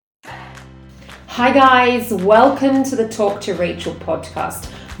Hi guys, welcome to the Talk to Rachel podcast,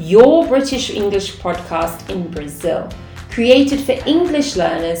 your British English podcast in Brazil, created for English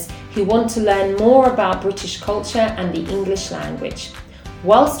learners who want to learn more about British culture and the English language,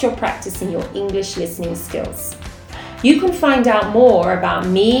 whilst you're practicing your English listening skills. You can find out more about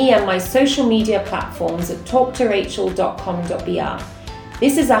me and my social media platforms at talktorachel.com.br.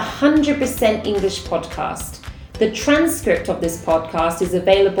 This is a 100% English podcast. The transcript of this podcast is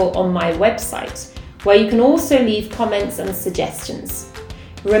available on my website, where you can also leave comments and suggestions.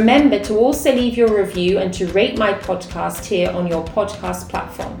 Remember to also leave your review and to rate my podcast here on your podcast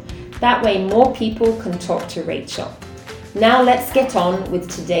platform. That way more people can talk to Rachel. Now let's get on with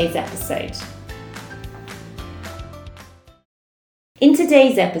today's episode. In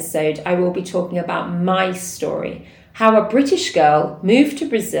today's episode, I will be talking about my story, how a British girl moved to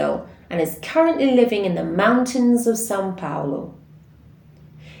Brazil and is currently living in the mountains of São Paulo.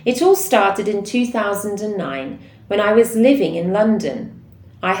 It all started in 2009 when I was living in London.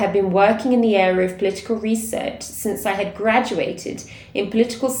 I had been working in the area of political research since I had graduated in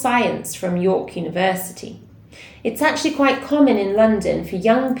political science from York University. It's actually quite common in London for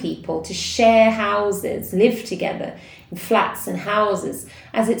young people to share houses, live together in flats and houses,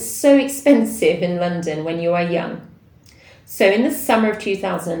 as it's so expensive in London when you are young. So in the summer of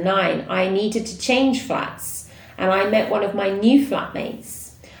 2009, I needed to change flats and I met one of my new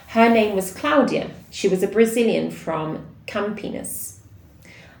flatmates. Her name was Claudia. She was a Brazilian from Campinas.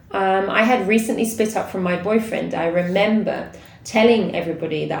 I had recently split up from my boyfriend. I remember telling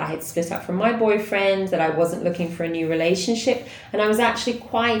everybody that I had split up from my boyfriend, that I wasn't looking for a new relationship, and I was actually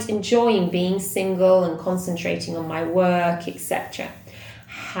quite enjoying being single and concentrating on my work, etc.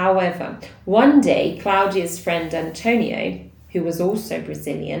 However, one day, Claudia's friend Antonio, who was also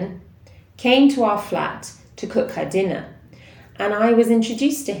Brazilian, came to our flat to cook her dinner, and I was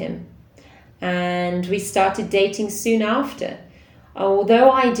introduced to him, and we started dating soon after.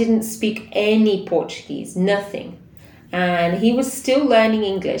 Although I didn't speak any Portuguese, nothing, and he was still learning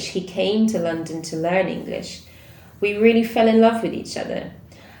English, he came to London to learn English, we really fell in love with each other.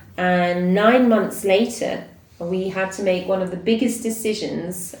 And 9 months later, we had to make one of the biggest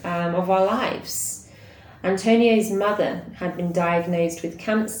decisions of our lives. Antonio's mother had been diagnosed with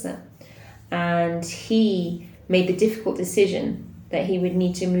cancer, and he made the difficult decision that he would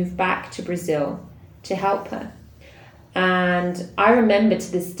need to move back to Brazil to help her. And I remember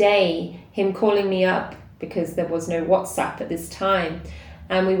to this day him calling me up because there was no WhatsApp at this time.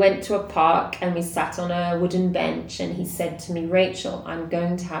 And we went to a park and we sat on a wooden bench, and he said to me, "Rachel, I'm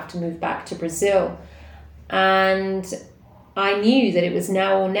going to have to move back to Brazil." And I knew that it was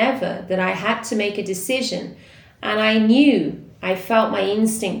now or never, that I had to make a decision. And I felt my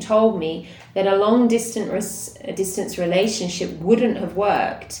instinct told me that a long distance relationship wouldn't have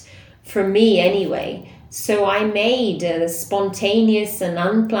worked, for me anyway. So I made a spontaneous and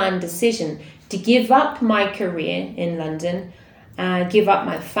unplanned decision to give up my career in London, give up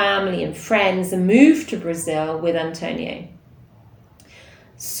my family and friends, and move to Brazil with Antonio.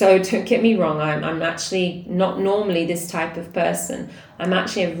 So don't get me wrong, I'm actually not normally this type of person. I'm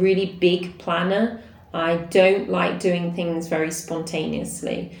actually a really big planner. I don't like doing things very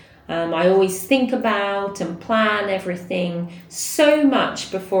spontaneously. I always think about and plan everything so much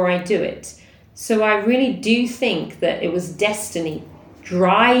before I do it. So I really do think that it was destiny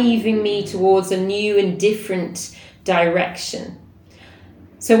driving me towards a new and different direction.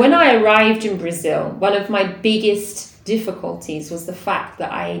 So when I arrived in Brazil, one of my biggest difficulties was the fact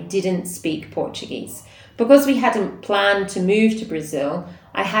that I didn't speak Portuguese. Because we hadn't planned to move to Brazil,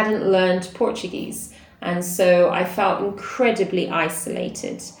 I hadn't learned Portuguese, and so I felt incredibly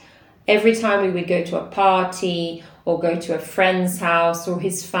isolated. Every time we would go to a party or go to a friend's house or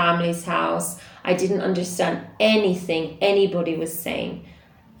his family's house, I didn't understand anything anybody was saying.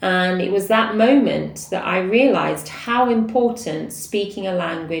 And it was that moment that I realized how important speaking a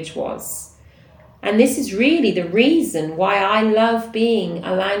language was. And this is really the reason why I love being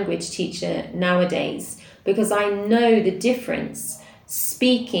a language teacher nowadays, because I know the difference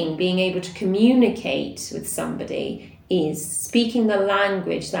speaking, being able to communicate with somebody is speaking the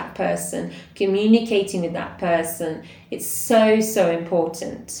language, that person, communicating with that person. It's so, so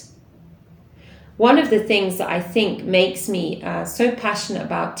important. One of the things that I think makes me so passionate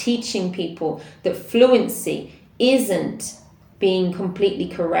about teaching people that fluency isn't being completely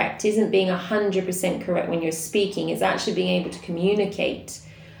correct, isn't being 100% correct when you're speaking, is actually being able to communicate.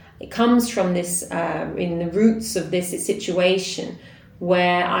 It comes from this, in the roots of this situation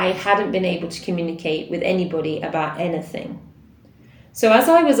where I hadn't been able to communicate with anybody about anything. So as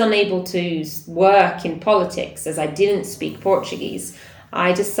I was unable to work in politics, as I didn't speak Portuguese,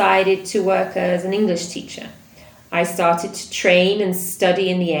 I decided to work as an English teacher. I started to train and study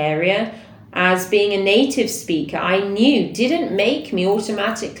in the area. As being a native speaker, I knew didn't make me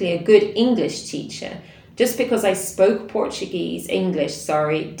automatically a good English teacher. Just because I spoke English,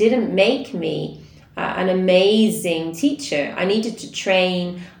 didn't make me an amazing teacher. I needed to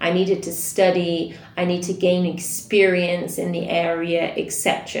train, I needed to study, I need to gain experience in the area,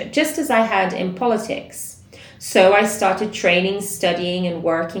 etc. Just as I had in politics. So I started training, studying and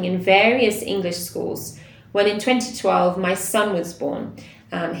working in various English schools. When in 2012 my son was born.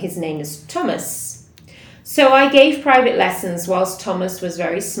 His name is Thomas. So I gave private lessons whilst Thomas was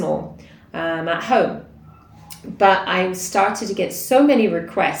very small at home. But I started to get so many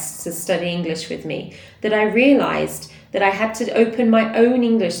requests to study English with me that I realized that I had to open my own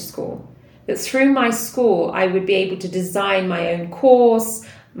English school. That through my school, I would be able to design my own course,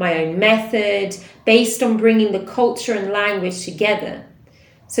 my own method, based on bringing the culture and language together.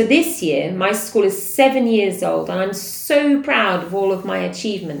 So this year, my school is 7 years old, and I'm so proud of all of my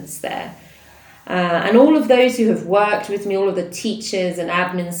achievements there. And all of those who have worked with me, all of the teachers and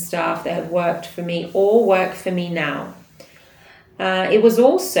admin staff that have worked for me, all work for me now. It was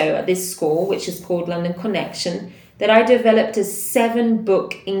also at this school, which is called London Connection, that I developed a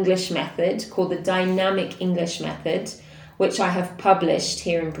 7-book English method called the Dynamic English Method, which I have published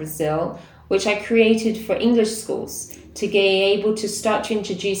here in Brazil, which I created for English schools to be able to start to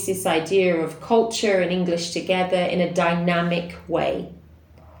introduce this idea of culture and English together in a dynamic way.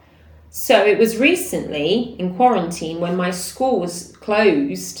 So it was recently in quarantine when my school was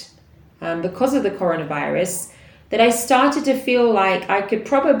closed because of the coronavirus that I started to feel like I could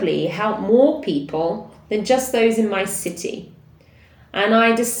probably help more people than just those in my city. And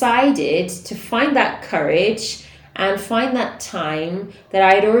I decided to find that courage and find that time that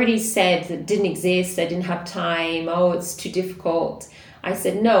I had already said that didn't exist, I didn't have time, it's too difficult. I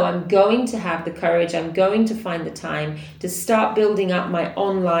said, no, I'm going to have the courage, I'm going to find the time to start building up my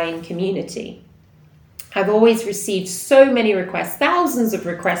online community. I've always received so many requests, thousands of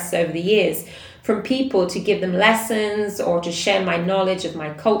requests over the years, from people to give them lessons or to share my knowledge of my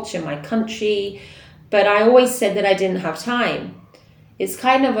culture, my country, but I always said that I didn't have time. It's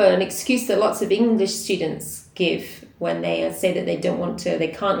kind of an excuse that lots of English students give when they say that they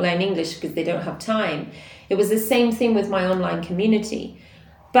can't learn English because they don't have time. It was the same thing with my online community.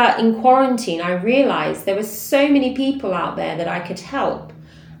 But in quarantine, I realized there were so many people out there that I could help.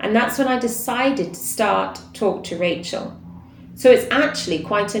 And that's when I decided to start Talk to Rachel. So it's actually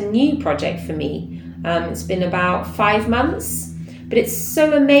quite a new project for me. It's been about 5 months, but it's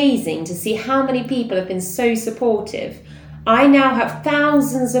so amazing to see how many people have been so supportive. I now have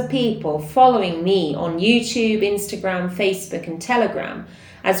thousands of people following me on YouTube, Instagram, Facebook and Telegram,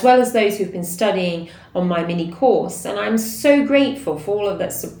 as well as those who've been studying on my mini course. And I'm so grateful for all of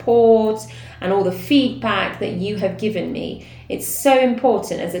that support and all the feedback that you have given me. It's so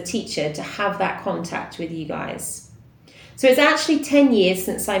important as a teacher to have that contact with you guys. So it's actually 10 years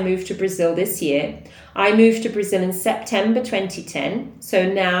since I moved to Brazil this year. I moved to Brazil in September 2010. So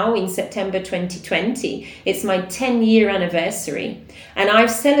now in September 2020, it's my 10-year anniversary. And I've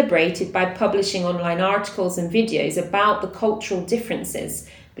celebrated by publishing online articles and videos about the cultural differences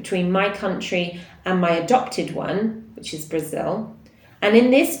between my country and my adopted one, which is Brazil. And in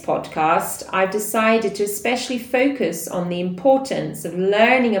this podcast, I've decided to especially focus on the importance of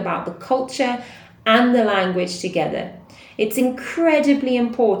learning about the culture and the language together. It's incredibly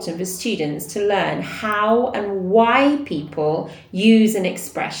important for students to learn how and why people use an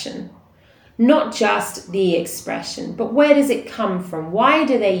expression. Not just the expression, but where does it come from? Why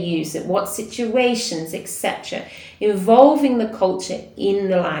do they use it? What situations, etc. Involving the culture in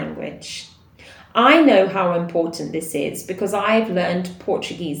the language. I know how important this is because I've learned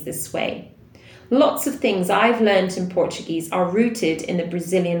Portuguese this way. Lots of things I've learned in Portuguese are rooted in the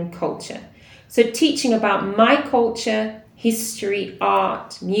Brazilian culture. So teaching about my culture, history,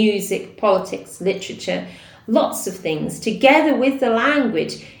 art, music, politics, literature, lots of things, together with the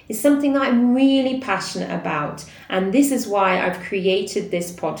language, is something that I'm really passionate about. And this is why I've created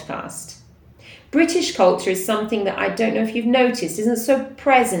this podcast. British culture is something that I don't know if you've noticed isn't so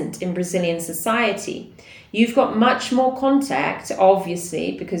present in Brazilian society. You've got much more contact,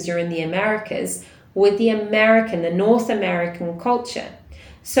 obviously, because you're in the Americas, with the North American culture.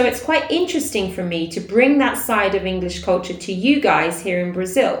 So it's quite interesting for me to bring that side of English culture to you guys here in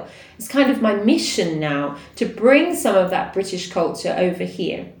Brazil. It's kind of my mission now to bring some of that British culture over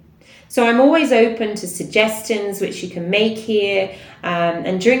here. So I'm always open to suggestions which you can make here.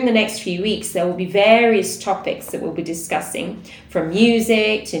 And during the next few weeks, there will be various topics that we'll be discussing, from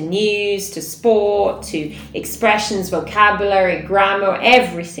music to news to sport to expressions, vocabulary, grammar,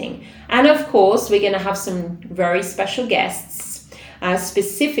 everything. And of course, we're going to have some very special guests,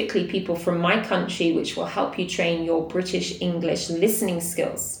 specifically people from my country, which will help you train your British English listening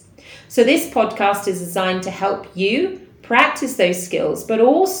skills. So this podcast is designed to help you practice those skills, but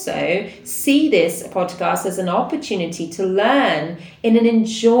also see this podcast as an opportunity to learn in an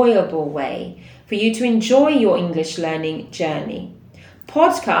enjoyable way, for you to enjoy your English learning journey.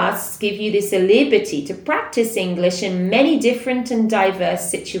 Podcasts give you this liberty to practice English in many different and diverse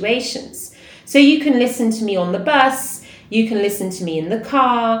situations. So you can listen to me on the bus, you can listen to me in the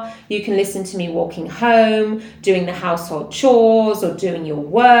car, you can listen to me walking home, doing the household chores or doing your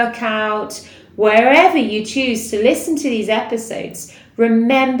workout. Wherever you choose to listen to these episodes,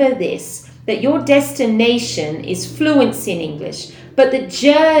 remember this, that your destination is fluency in English, but the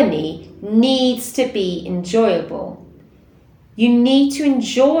journey needs to be enjoyable. You need to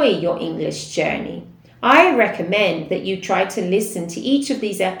enjoy your English journey. I recommend that you try to listen to each of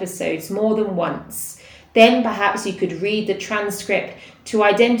these episodes more than once. Then perhaps you could read the transcript to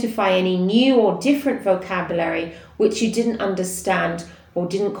identify any new or different vocabulary which you didn't understand or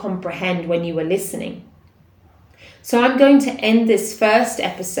didn't comprehend when you were listening. So I'm going to end this first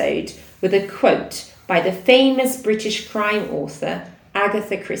episode with a quote by the famous British crime author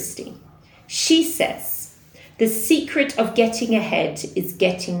Agatha Christie. She says, "The secret of getting ahead is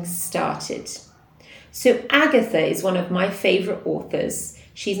getting started." So Agatha is one of my favorite authors.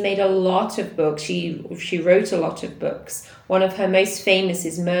 She's made a lot of books. She wrote a lot of books. One of her most famous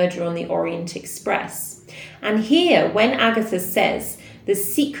is Murder on the Orient Express. And here, when Agatha says, "The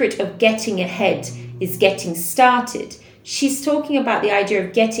secret of getting ahead is getting started," she's talking about the idea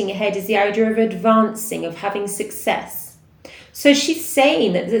of getting ahead is the idea of advancing, of having success. So she's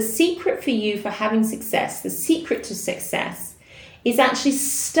saying that the secret for you for having success, the secret to success, is actually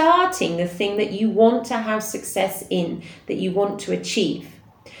starting the thing that you want to have success in, that you want to achieve.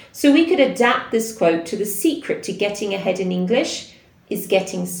 So we could adapt this quote to the secret to getting ahead in English is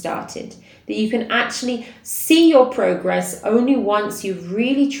getting started. That you can actually see your progress only once you've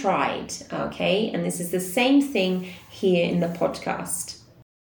really tried, okay? And this is the same thing here in the podcast.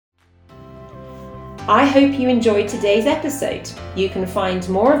 I hope you enjoyed today's episode. You can find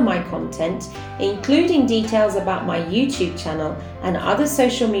more of my content, including details about my YouTube channel and other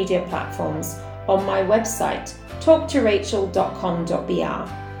social media platforms, on my website, talktorachel.com.br.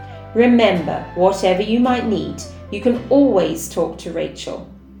 Remember, whatever you might need, you can always talk to Rachel.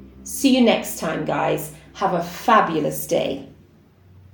 See you next time, guys. Have a fabulous day.